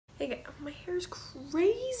Hey, my hair is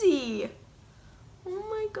crazy. Oh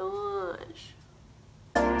my gosh.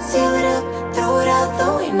 Seal it up, throw it out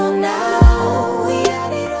the window now. We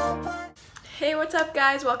had it up. Hey, what's up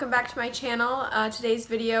guys? Welcome back to my channel. Today's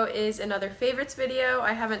video is another favorites video.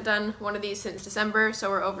 I haven't done one of these since December,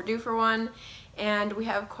 so we're overdue for one. And we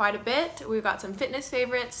have quite a bit. We've got some fitness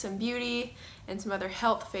favorites, some beauty, and some other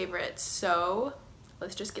health favorites. So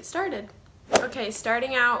let's just get started. Okay,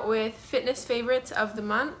 starting out with fitness favorites of the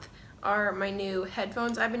month are my new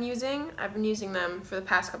headphones I've been using. I've been using them for the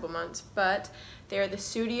past couple months, but they're the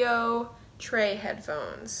Studio Tray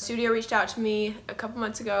headphones. Studio reached out to me a couple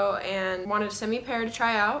months ago and wanted to send me a pair to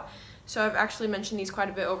try out. So I've actually mentioned these quite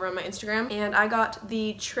a bit over on my Instagram. And I got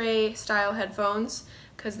the tray style headphones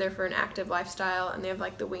because they're for an active lifestyle and they have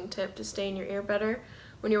like the wingtip to stay in your ear better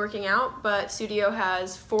when you're working out. But Studio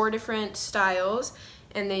has 4 different styles,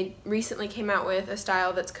 and they recently came out with a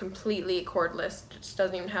style that's completely cordless. It just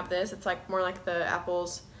doesn't even have this. It's like more like the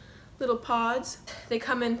Apple's little pods. They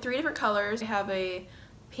come in 3 different colors. They have a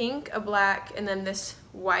pink, a black, and then this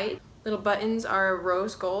white. Little buttons are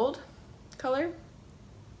rose gold color,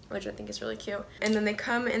 which I think is really cute. And then they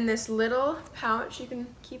come in this little pouch. You can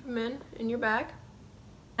keep them in your bag.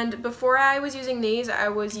 And before I was using these, I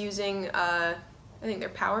was using, I think they're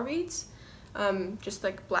Power Beats, just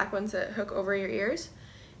like black ones that hook over your ears.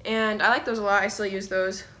 And I like those a lot. I still use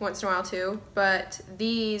those once in a while too, but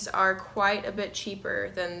these are quite a bit cheaper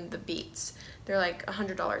than the Beats. They're like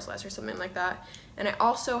 $100 less or something like that. And I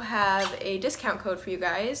also have a discount code for you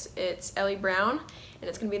guys. It's Elle Brown, and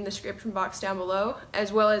it's gonna be in the description box down below,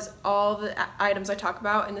 as well as all the items I talk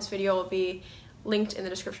about in this video will be linked in the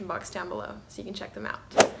description box down below, so you can check them out.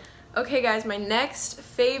 Okay guys, my next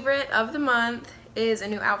favorite of the month is a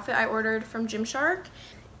new outfit I ordered from Gymshark.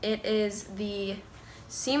 It is the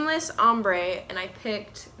Seamless Ombre, and I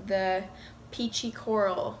picked the Peachy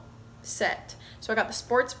Coral set. So I got the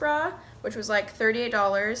sports bra, which was like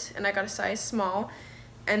 $38, and I got a size small.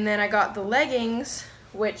 And then I got the leggings,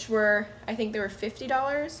 which were, I think they were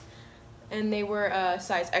 $50, and they were a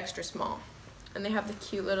size extra small. And they have the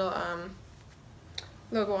cute little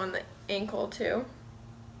logo on the ankle too.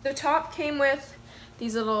 The top came with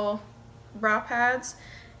these little bra pads,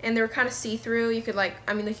 and they were kind of see-through. You could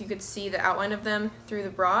you could see the outline of them through the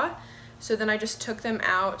bra. So then I just took them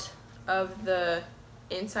out of the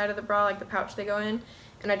inside of the bra, like the pouch they go in,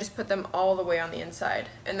 and I just put them all the way on the inside,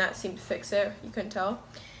 and that seemed to fix it. You couldn't tell.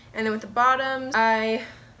 And then with the bottoms, I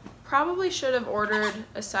probably should have ordered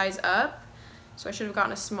a size up, so I should have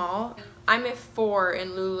gotten a small. I'm a 4 in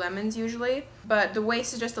Lululemons usually, but the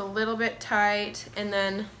waist is just a little bit tight, and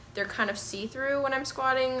then they're kind of see-through when I'm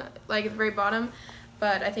squatting, like at the very bottom,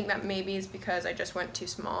 but I think that maybe is because I just went too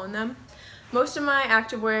small in them. Most of my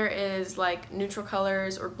activewear is like neutral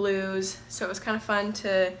colors or blues, so it was kind of fun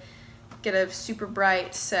to get a super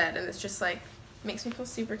bright set, and it's just like makes me feel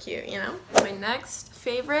super cute, you know? My next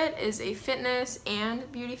favorite is a fitness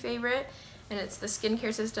and beauty favorite, and it's the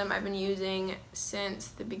skincare system I've been using since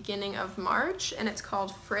the beginning of March, and it's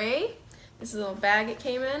called Frey. This is a little bag it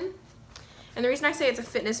came in. And the reason I say it's a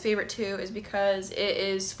fitness favorite too is because it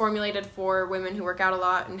is formulated for women who work out a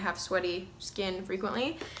lot and have sweaty skin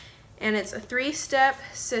frequently. And it's a 3-step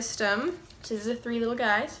system. So these are 3 little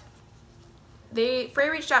guys. Frey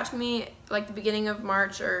reached out to me like the beginning of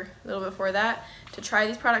March or a little before that to try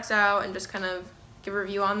these products out and just kind of give a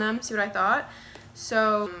review on them, see what I thought.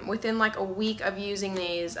 So within like a week of using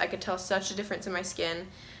these, I could tell such a difference in my skin.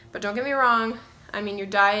 But don't get me wrong, I mean, your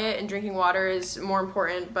diet and drinking water is more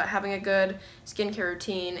important, but having a good skincare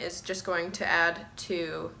routine is just going to add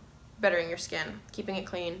to bettering your skin, keeping it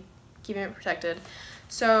clean, keeping it protected.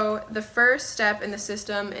 So the first step in the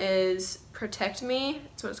system is Protect Me,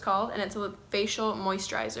 that's what it's called, and it's a facial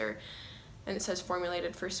moisturizer. And it says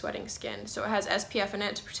formulated for sweating skin. So it has SPF in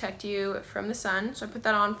it to protect you from the sun. So I put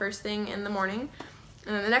that on first thing in the morning.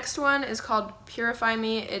 And then the next one is called Purify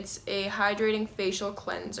Me. It's a hydrating facial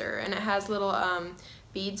cleanser, and it has little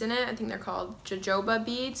beads in it. I think they're called jojoba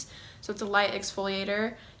beads. So it's a light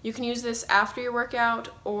exfoliator. You can use this after your workout,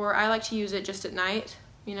 or I like to use it just at night,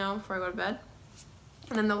 you know, before I go to bed.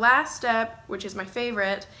 And then the last step, which is my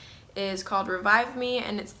favorite, is called Revive Me,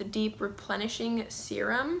 and it's the Deep Replenishing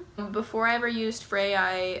Serum. Before I ever used Frey,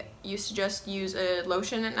 I used to just use a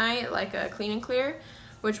lotion at night, like a Clean and Clear,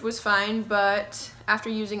 which was fine, but after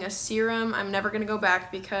using a serum, I'm never gonna go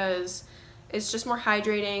back because it's just more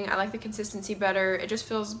hydrating. I like the consistency better. It just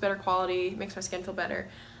feels better quality, makes my skin feel better.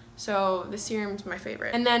 So the serum's my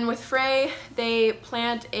favorite. And then with Frey, they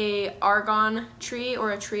plant a argon tree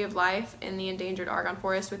or a tree of life in the endangered argon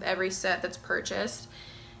forest with every set that's purchased.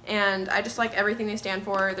 And I just like everything they stand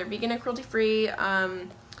for. They're vegan and cruelty free.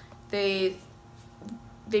 They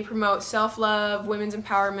promote self-love, women's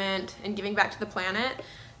empowerment, and giving back to the planet.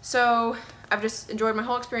 So I've just enjoyed my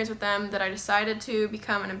whole experience with them that I decided to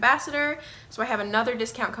become an ambassador. So I have another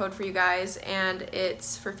discount code for you guys, and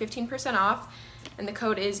it's for 15% off, and the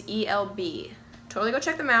code is ELB. Totally go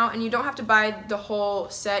check them out, and you don't have to buy the whole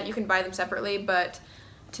set. You can buy them separately, but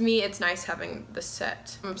to me it's nice having the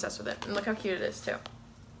set. I'm obsessed with it, and look how cute it is too.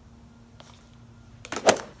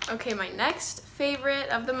 Okay, my next favorite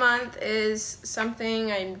of the month is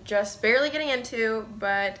something I'm just barely getting into,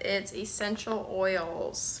 but it's essential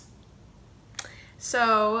oils.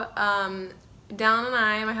 So, Dallin and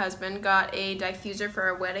I, my husband, got a diffuser for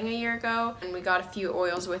our wedding a year ago, and we got a few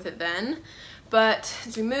oils with it then. But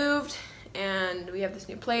as we moved and we have this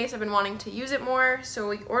new place, I've been wanting to use it more, so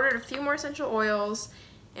we ordered a few more essential oils,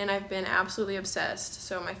 and I've been absolutely obsessed.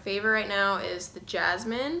 So my favorite right now is the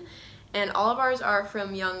jasmine. And all of ours are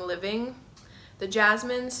from Young Living. The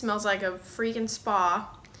jasmine smells like a freaking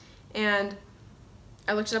spa, and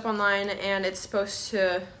I looked it up online, and it's supposed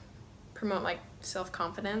to promote like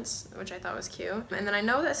self-confidence, which I thought was cute. And then I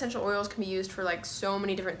know that essential oils can be used for like so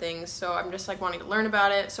many different things, so I'm just like wanting to learn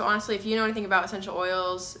about it. So honestly, if you know anything about essential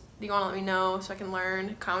oils, you want to let me know so I can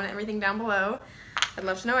learn, comment everything down below. I'd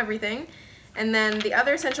love to know everything. And then the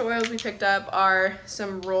other essential oils we picked up are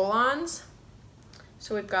some roll-ons.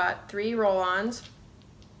 So we've got 3 roll-ons,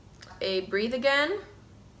 a Breathe Again,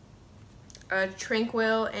 a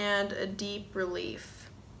Tranquil, and a Deep Relief.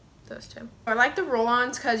 Those 2. I like the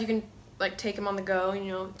roll-ons because you can like take them on the go, you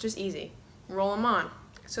know, just easy. Roll them on.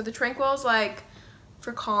 So the Tranquil is like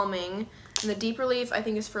for calming, and the Deep Relief I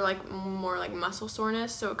think is for like more like muscle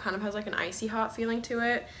soreness, so it kind of has like an icy hot feeling to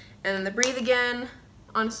it. And then the Breathe Again,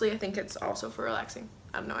 honestly I think it's also for relaxing.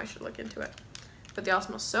 I don't know, I should look into it. But they all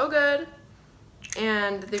smell so good.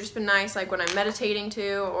 And they've just been nice like when I'm meditating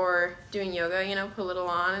too, or doing yoga, you know, put a little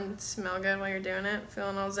on and smell good while you're doing it,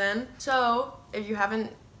 feeling all zen. So if you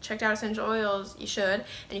haven't checked out essential oils, you should,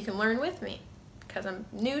 and you can learn with me because I'm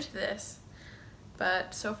new to this,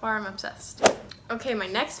 but so far I'm obsessed. Okay, my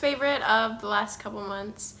next favorite of the last couple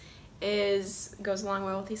months goes along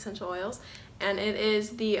well with the essential oils, and it is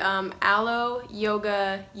the Aloe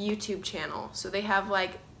Yoga YouTube channel. So they have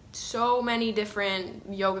like so many different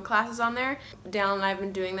yoga classes on there. Dallin and I have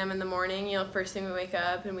been doing them in the morning, you know, first thing we wake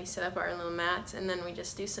up and we set up our little mats, and then we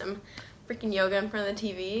just do some freaking yoga in front of the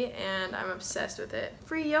TV, and I'm obsessed with it.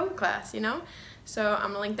 Free yoga class, you know? So I'm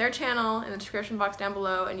gonna link their channel in the description box down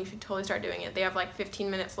below, and you should totally start doing it. They have like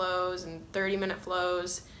 15-minute flows and 30-minute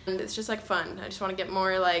flows, and it's just like fun. I just want to get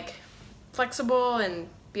more like flexible and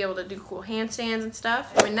be able to do cool handstands and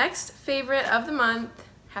stuff. My next favorite of the month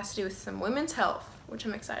has to do with some women's health, which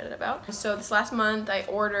I'm excited about. So this last month I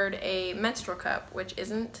ordered a menstrual cup, which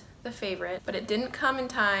isn't the favorite, but it didn't come in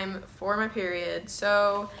time for my period,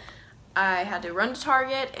 so I had to run to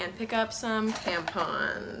Target and pick up some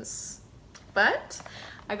tampons. But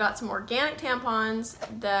I got some organic tampons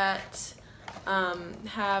that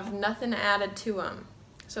have nothing added to them.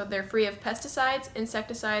 So they're free of pesticides,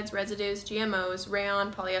 insecticides, residues, GMOs,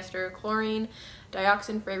 rayon, polyester, chlorine,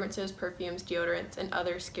 dioxin, fragrances, perfumes, deodorants, and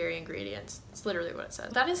other scary ingredients. It's literally what it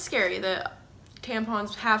says. That is scary that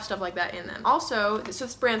tampons have stuff like that in them. Also,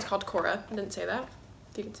 this brand's called Cora. I didn't say that.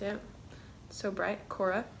 If you can see it. It's so bright.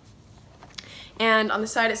 Cora. And on the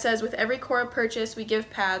side it says, with every Cora purchase, we give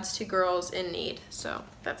pads to girls in need. So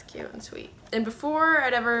that's cute and sweet. And before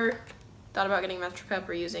I'd ever thought about getting a menstrual cup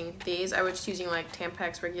or using these, I was just using like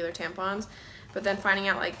Tampax regular tampons. But then finding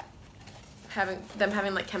out like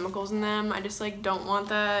having like chemicals in them, I just like don't want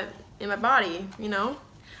that in my body, you know?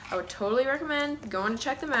 I would totally recommend going to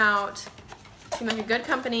check them out. Seem like a good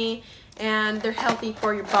company, and they're healthy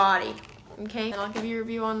for your body, okay? And I'll give you a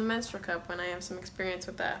review on the menstrual cup when I have some experience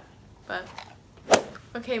with that. But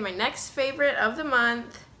okay, my next favorite of the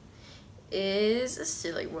month is a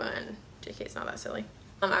silly one. JK, it's not that silly.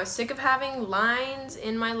 I was sick of having lines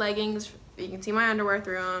in my leggings. You can see my underwear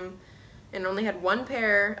through them, and only had 1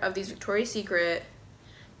 pair of these Victoria's Secret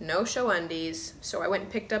no show undies, so I went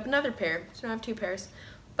and picked up another pair. So I have 2 pairs,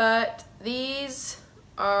 but these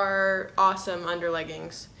are awesome under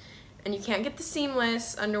leggings, and you can't get the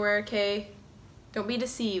seamless underwear, okay? Don't be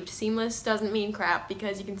deceived. Seamless doesn't mean crap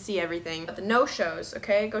because you can see everything. But the no-shows,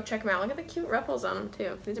 okay? Go check them out. Look at the cute ruffles on them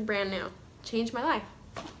too. These are brand new. Changed my life.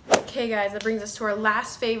 Okay guys, that brings us to our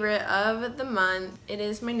last favorite of the month. It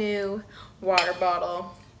is my new water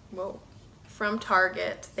bottle. Whoa. From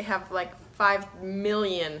Target. They have like 5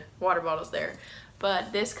 million water bottles there.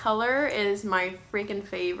 But this color is my freaking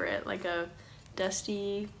favorite. Like a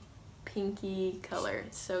dusty, pinky color.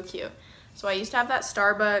 It's so cute. So I used to have that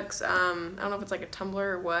Starbucks, I don't know if it's like a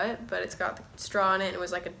tumbler or what, but it's got the straw in it and it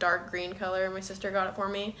was like a dark green color. My sister got it for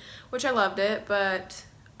me, which I loved it, but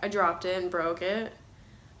I dropped it and broke it.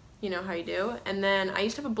 You know how you do. And then I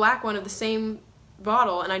used to have a black one of the same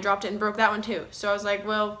bottle and I dropped it and broke that one too. So I was like,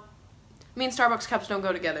 well, me and Starbucks cups don't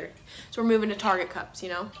go together. So we're moving to Target cups, you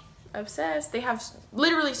know? Obsessed. They have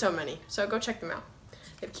literally so many, so go check them out.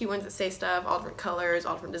 They have cute ones that say stuff, all different colors,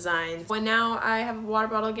 all different designs. Well, now I have a water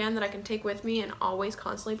bottle again that I can take with me and always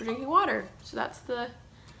constantly be drinking water. So that's the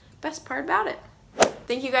best part about it.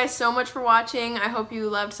 Thank you guys so much for watching. I hope you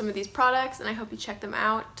loved some of these products and I hope you check them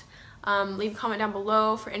out. Leave a comment down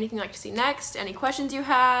below for anything you'd like to see next, any questions you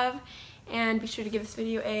have, and be sure to give this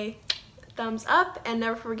video a thumbs up and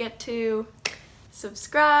never forget to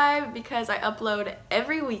subscribe because I upload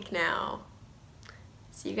every week now.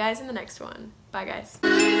 See you guys in the next one. Bye guys.